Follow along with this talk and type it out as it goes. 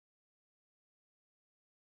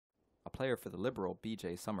player for the Liberal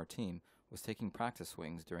BJ Summer team was taking practice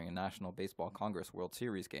swings during a National Baseball Congress World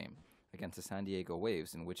Series game against the San Diego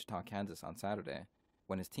Waves in Wichita, Kansas on Saturday,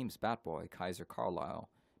 when his team's bat boy, Kaiser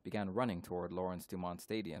Carlile, began running toward Lawrence Dumont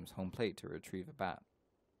Stadium's home plate to retrieve a bat.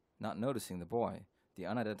 Not noticing the boy, the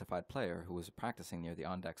unidentified player who was practicing near the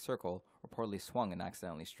on-deck circle reportedly swung and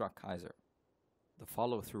accidentally struck Kaiser. The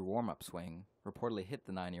follow-through warm-up swing reportedly hit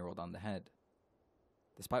the 9-year-old on the head.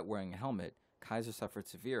 Despite wearing a helmet, Kaiser suffered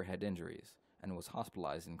severe head injuries and was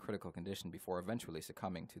hospitalized in critical condition before eventually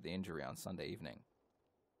succumbing to the injury on Sunday evening.